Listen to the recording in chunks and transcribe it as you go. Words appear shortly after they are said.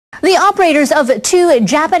The operators of 2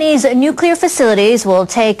 Japanese nuclear facilities will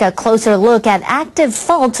take a closer look at active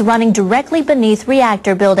faults running directly beneath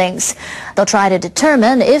reactor buildings. They'll try to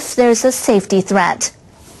determine if there's a safety threat.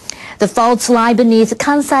 The faults lie beneath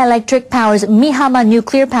Kansai Electric Power's Mihama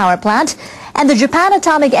nuclear power plant and the Japan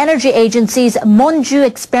Atomic Energy Agency's Monju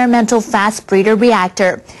experimental fast breeder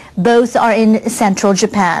reactor. Both are in central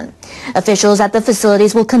Japan. Officials at the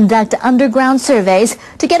facilities will conduct underground surveys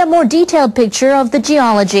to get a more detailed picture of the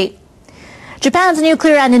geology. Japan's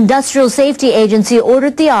Nuclear and Industrial Safety Agency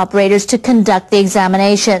ordered the operators to conduct the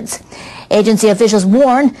examinations. Agency officials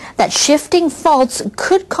warn that shifting faults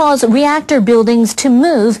could cause reactor buildings to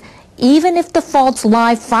move even if the faults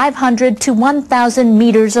lie 500 to 1,000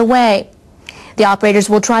 meters away. The operators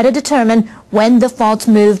will try to determine when the faults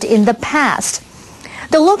moved in the past.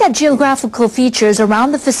 They'll look at geographical features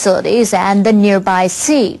around the facilities and the nearby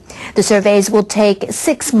sea. The surveys will take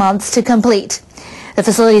 6 months to complete. The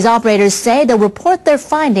facilities operators say they'll report their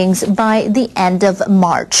findings by the end of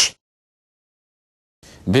March.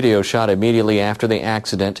 Video shot immediately after the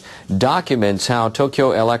accident documents how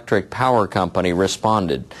Tokyo Electric Power Company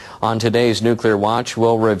responded. On today's Nuclear Watch,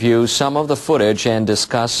 we'll review some of the footage and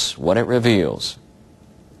discuss what it reveals.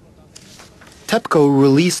 TEPCO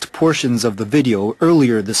released portions of the video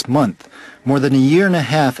earlier this month, more than a year and a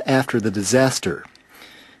half after the disaster.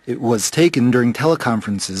 It was taken during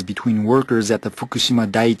teleconferences between workers at the Fukushima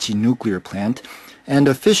Daiichi nuclear plant and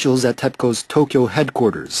officials at TEPCO's Tokyo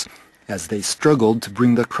headquarters, as they struggled to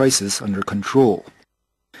bring the crisis under control.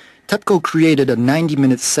 TEPCO created a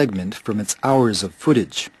 90-minute segment from its hours of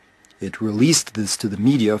footage. It released this to the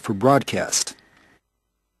media for broadcast.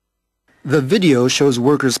 The video shows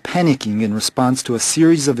workers panicking in response to a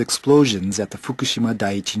series of explosions at the Fukushima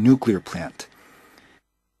Daiichi nuclear plant.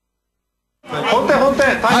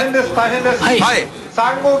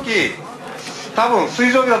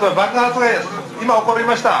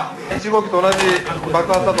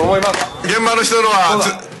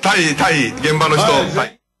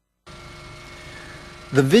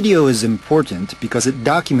 The video is important because it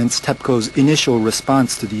documents TEPCO's initial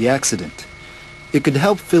response to the accident. It could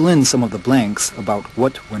help fill in some of the blanks about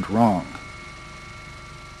what went wrong.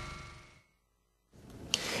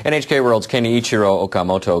 NHK World's Kenichiro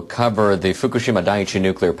Okamoto covered the Fukushima Daiichi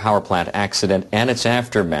nuclear power plant accident and its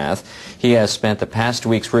aftermath. He has spent the past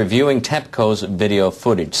weeks reviewing TEPCO's video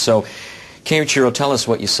footage. So, Kenichiro, tell us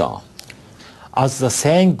what you saw. As the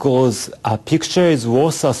saying goes, a picture is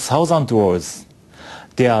worth 1,000 words.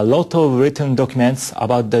 There are a lot of written documents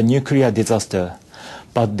about the nuclear disaster,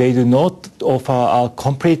 but they do not offer a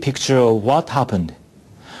complete picture of what happened.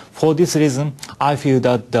 For this reason, I feel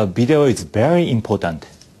that the video is very important.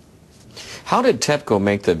 How did TEPCO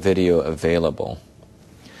make the video available?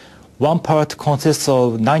 One part consists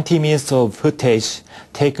of 90 minutes of footage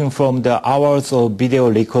taken from the hours of video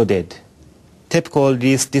recorded. TEPCO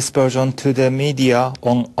released this version to the media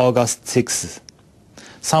on August 6th.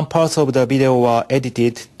 Some parts of the video were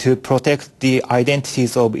edited to protect the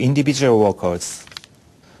identities of individual workers.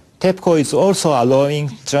 TEPCO is also allowing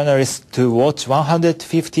journalists to watch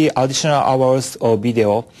 150 additional hours of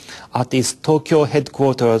video at its Tokyo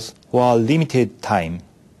headquarters for a limited time.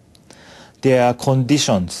 There are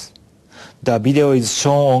conditions. The video is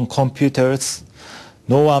shown on computers.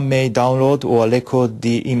 No one may download or record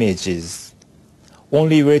the images.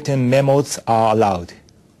 Only written memos are allowed.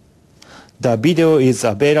 The video is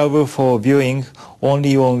available for viewing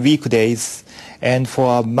only on weekdays and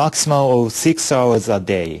for a maximum of 6 hours a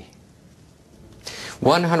day.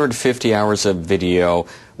 150 hours of video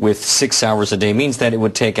with 6 hours a day means that it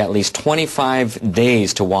would take at least 25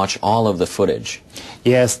 days to watch all of the footage.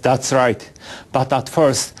 Yes, that's right. But at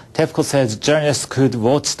first, TEPCO says journalists could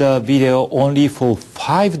watch the video only for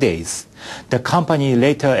 5 days. The company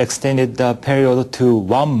later extended the period to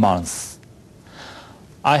 1 month.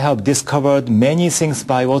 I have discovered many things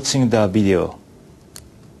by watching the video.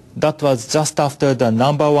 That was just after the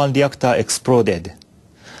 #1 reactor exploded.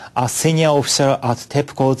 A senior official at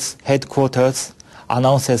TEPCO's headquarters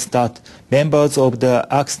announces that members of the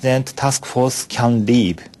accident task force can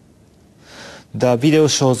leave. The video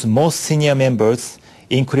shows most senior members,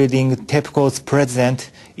 including TEPCO's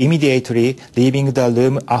president, immediately leaving the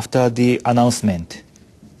room after the announcement.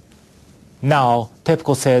 Now,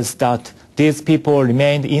 TEPCO says that these people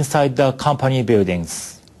remained inside the company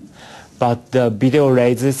buildings. But the video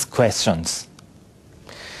raises questions.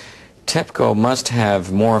 TEPCO must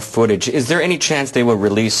have more footage. Is there any chance they will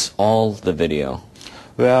release all the video?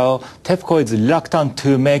 Well, TEPCO is reluctant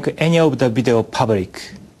to make any of the video public.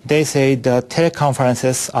 They say the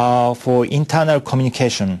teleconferences are for internal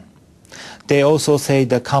communication. They also say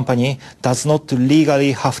the company does not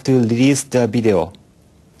legally have to release the video.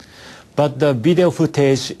 But the video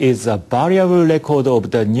footage is a valuable record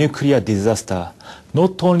of the nuclear disaster,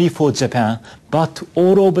 not only for Japan, but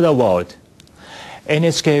all over the world.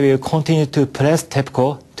 NHK will continue to press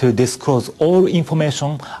TEPCO to disclose all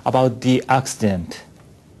information about the accident.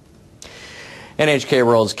 NHK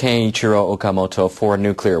World's Kenichiro Okamoto for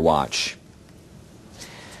Nuclear Watch.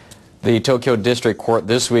 The Tokyo District Court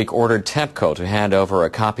this week ordered TEPCO to hand over a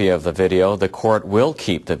copy of the video. The court will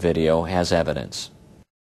keep the video as evidence.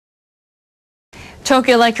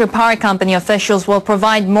 Tokyo Electric Power Company officials will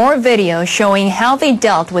provide more video showing how they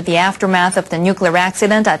dealt with the aftermath of the nuclear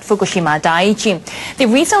accident at Fukushima Daiichi. They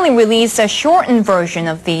recently released a shortened version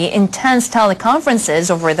of the intense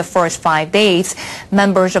teleconferences over the first 5 days.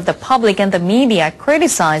 Members of the public and the media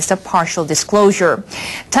criticized a partial disclosure.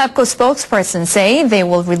 TEPCO spokespersons say they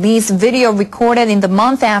will release video recorded in the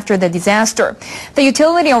month after the disaster. The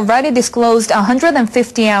utility already disclosed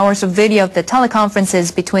 150 hours of video of the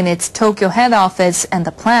teleconferences between its Tokyo head office and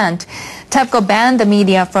the plant. TEPCO banned the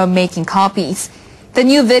media from making copies. The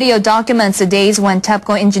new video documents the days when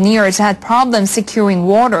TEPCO engineers had problems securing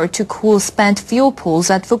water to cool spent fuel pools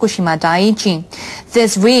at Fukushima Daiichi.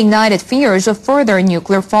 This reignited fears of further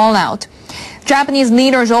nuclear fallout. Japanese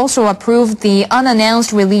leaders also approved the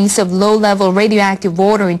unannounced release of low-level radioactive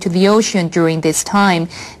water into the ocean during this time.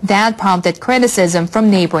 That prompted criticism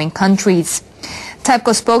from neighboring countries.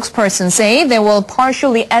 TEPCO spokespersons say they will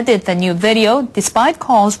partially edit the new video despite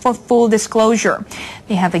calls for full disclosure.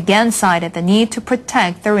 They have again cited the need to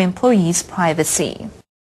protect their employees' privacy.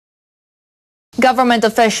 Government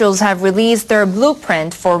officials have released their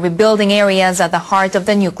blueprint for rebuilding areas at the heart of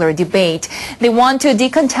the nuclear debate. They want to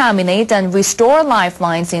decontaminate and restore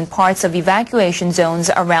lifelines in parts of evacuation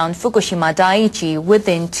zones around Fukushima Daiichi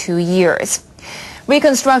within 2 years.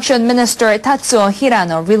 Reconstruction Minister Tatsuo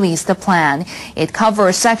Hirano released the plan. It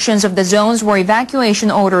covers sections of the zones where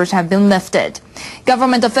evacuation orders have been lifted.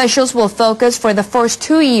 Government officials will focus for the first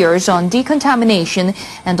 2 years on decontamination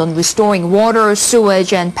and on restoring water,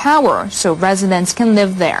 sewage, and power so residents can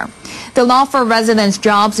live there. They'll offer residents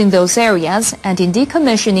jobs in those areas and in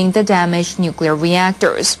decommissioning the damaged nuclear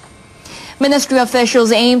reactors. Ministry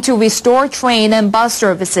officials aim to restore train and bus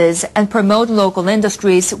services and promote local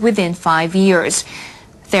industries within 5 years.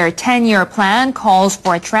 Their 10-year plan calls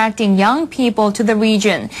for attracting young people to the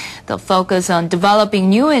region. They'll focus on developing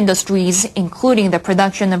new industries, including the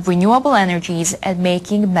production of renewable energies and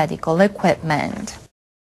making medical equipment.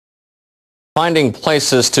 Finding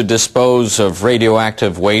places to dispose of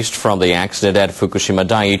radioactive waste from the accident at Fukushima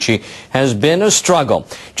Daiichi has been a struggle.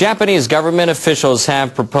 Japanese government officials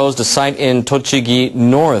have proposed a site in Tochigi,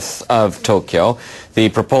 north of Tokyo. The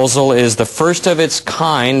proposal is the first of its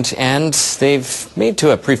kind, and they've made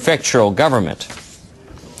to a prefectural government.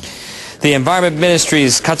 The Environment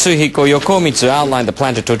Ministry's Katsuhiko Yokomitsu outlined the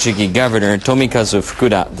plan to Tochigi Governor Tomikazu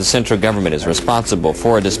Fukuda. The central government is responsible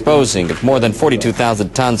for disposing of more than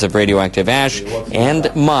 42,000 tons of radioactive ash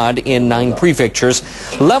and mud in 9 prefectures.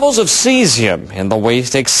 Levels of cesium in the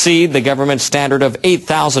waste exceed the government standard of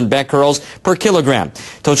 8,000 becquerels per kilogram.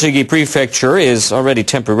 Tochigi Prefecture is already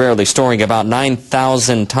temporarily storing about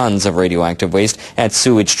 9,000 tons of radioactive waste at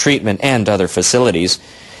sewage treatment and other facilities.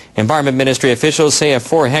 Environment Ministry officials say a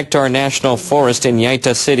 4-hectare national forest in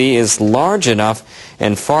Yaita City is large enough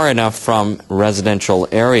and far enough from residential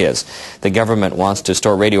areas. The government wants to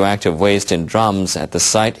store radioactive waste in drums at the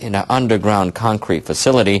site in an underground concrete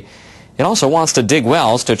facility. It also wants to dig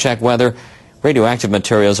wells to check whether radioactive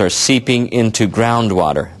materials are seeping into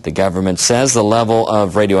groundwater. The government says the level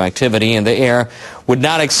of radioactivity in the air would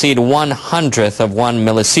not exceed 1/100th of 1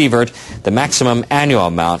 millisievert, the maximum annual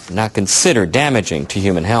amount not considered damaging to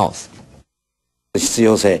human health. We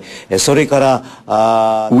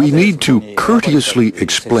need to courteously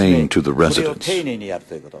explain to the residents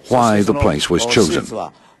why the place was chosen.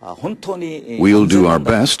 We'll do our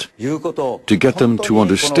best to get them to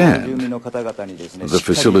understand the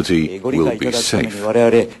facility will be safe.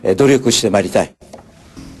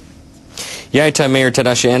 Yaita Mayor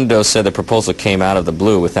Tadashi Endo said the proposal came out of the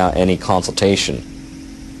blue without any consultation.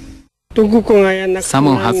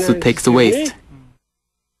 Someone has to take the waste.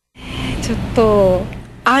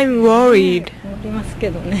 I'm worried.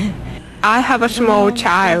 I have a small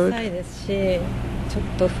child.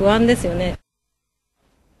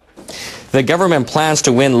 The government plans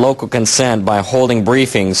to win local consent by holding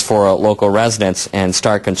briefings for local residents and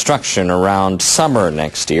start construction around summer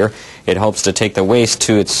next year. It hopes to take the waste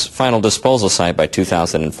to its final disposal site by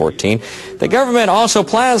 2014. The government also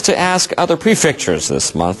plans to ask other prefectures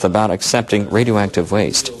this month about accepting radioactive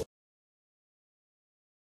waste.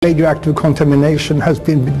 Radioactive contamination has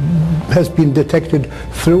been detected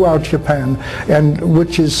throughout Japan, and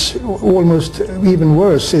which is almost even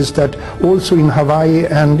worse is that also in Hawaii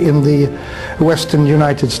and in the western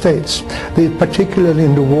United States, particularly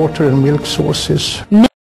in the water and milk sources.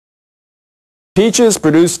 Peaches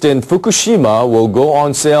produced in Fukushima will go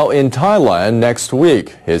on sale in Thailand next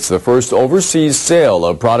week. It's the first overseas sale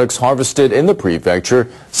of products harvested in the prefecture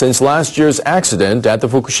since last year's accident at the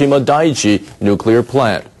Fukushima Daiichi nuclear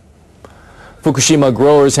plant. Fukushima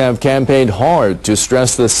growers have campaigned hard to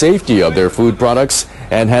stress the safety of their food products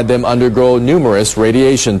and had them undergo numerous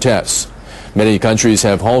radiation tests. Many countries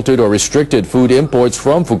have halted or restricted food imports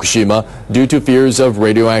from Fukushima due to fears of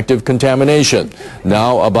radioactive contamination.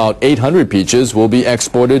 Now about 800 peaches will be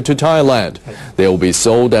exported to Thailand. They will be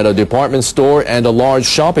sold at a department store and a large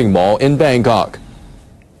shopping mall in Bangkok.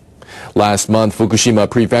 Last month, Fukushima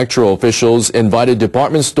prefectural officials invited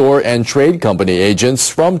department store and trade company agents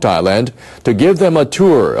from Thailand to give them a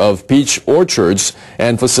tour of peach orchards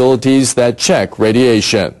and facilities that check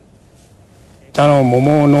radiation.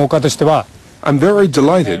 I'm very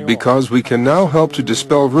delighted because we can now help to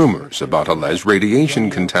dispel rumors about alleged radiation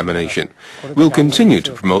contamination. We'll continue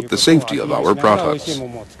to promote the safety of our products.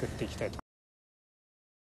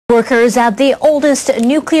 Workers at the oldest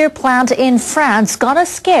nuclear plant in France got a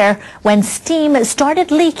scare when steam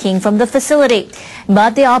started leaking from the facility.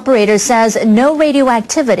 But the operator says no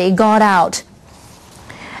radioactivity got out.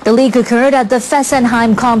 The leak occurred at the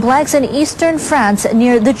Fessenheim complex in eastern France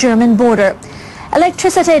near the German border.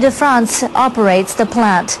 Électricité de France operates the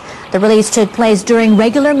plant. The release took place during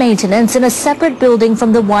regular maintenance in a separate building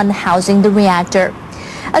from the one housing the reactor.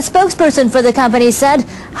 A spokesperson for the company said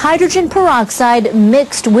hydrogen peroxide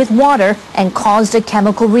mixed with water and caused a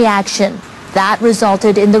chemical reaction. That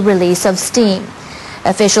resulted in the release of steam.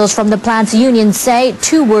 Officials from the plant's union say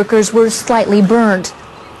 2 workers were slightly burned.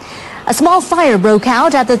 A small fire broke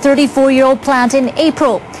out at the 34-year-old plant in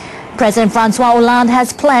April. President François Hollande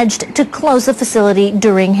has pledged to close the facility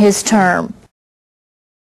during his term.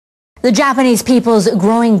 The Japanese people's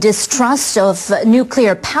growing distrust of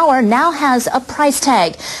nuclear power now has a price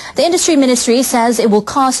tag. The industry ministry says it will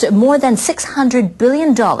cost more than $600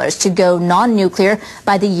 billion to go non-nuclear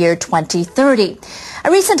by the year 2030. A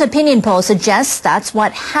recent opinion poll suggests that's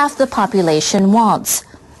what half the population wants.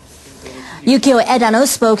 Yukio Edano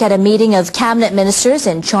spoke at a meeting of cabinet ministers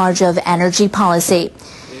in charge of energy policy.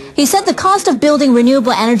 He said the cost of building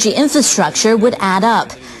renewable energy infrastructure would add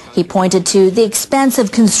up. He pointed to the expense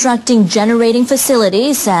of constructing generating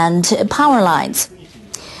facilities and power lines.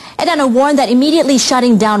 Edano warned that immediately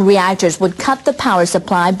shutting down reactors would cut the power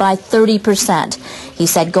supply by 30%. He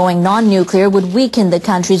said going non-nuclear would weaken the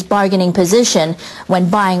country's bargaining position when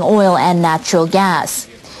buying oil and natural gas.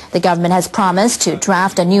 The government has promised to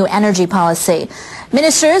draft a new energy policy.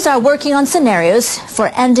 Ministers are working on scenarios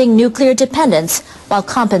for ending nuclear dependence while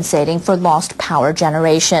compensating for lost power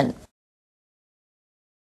generation.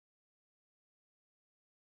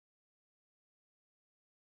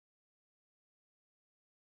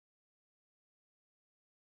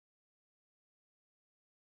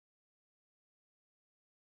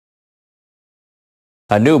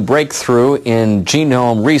 A new breakthrough in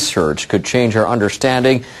genome research could change our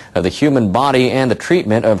understanding of the human body and the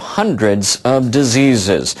treatment of hundreds of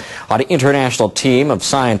diseases. An international team of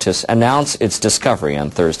scientists announced its discovery on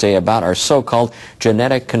Thursday about our so-called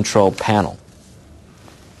genetic control panel.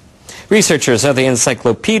 Researchers of the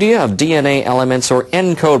Encyclopedia of DNA Elements, or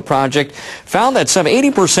ENCODE project, found that some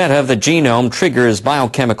 80% of the genome triggers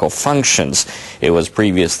biochemical functions. It was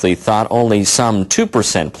previously thought only some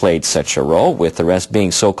 2% played such a role, with the rest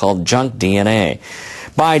being so-called junk DNA.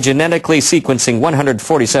 By genetically sequencing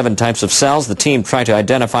 147 types of cells, the team tried to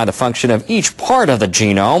identify the function of each part of the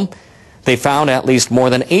genome. They found at least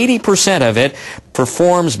more than 80% of it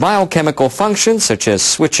performs biochemical functions such as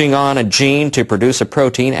switching on a gene to produce a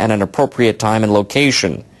protein at an appropriate time and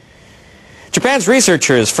location. Japan's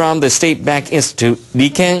researchers from the state-backed institute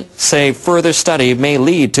Riken say further study may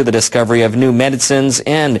lead to the discovery of new medicines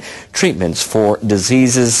and treatments for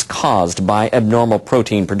diseases caused by abnormal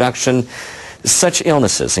protein production. Such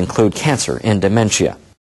illnesses include cancer and dementia.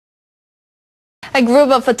 A group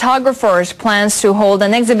of photographers plans to hold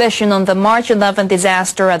an exhibition on the March 11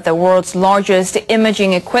 disaster at the world's largest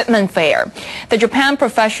imaging equipment fair. The Japan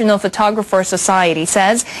Professional Photographer Society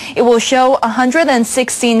says it will show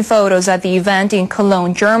 116 photos at the event in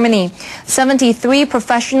Cologne, Germany. 73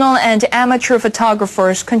 professional and amateur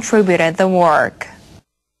photographers contributed the work.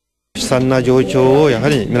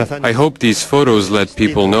 I hope these photos let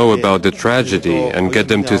people know about the tragedy and get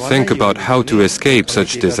them to think about how to escape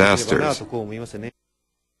such disasters.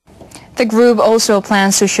 The group also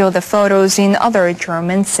plans to show the photos in other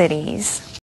German cities.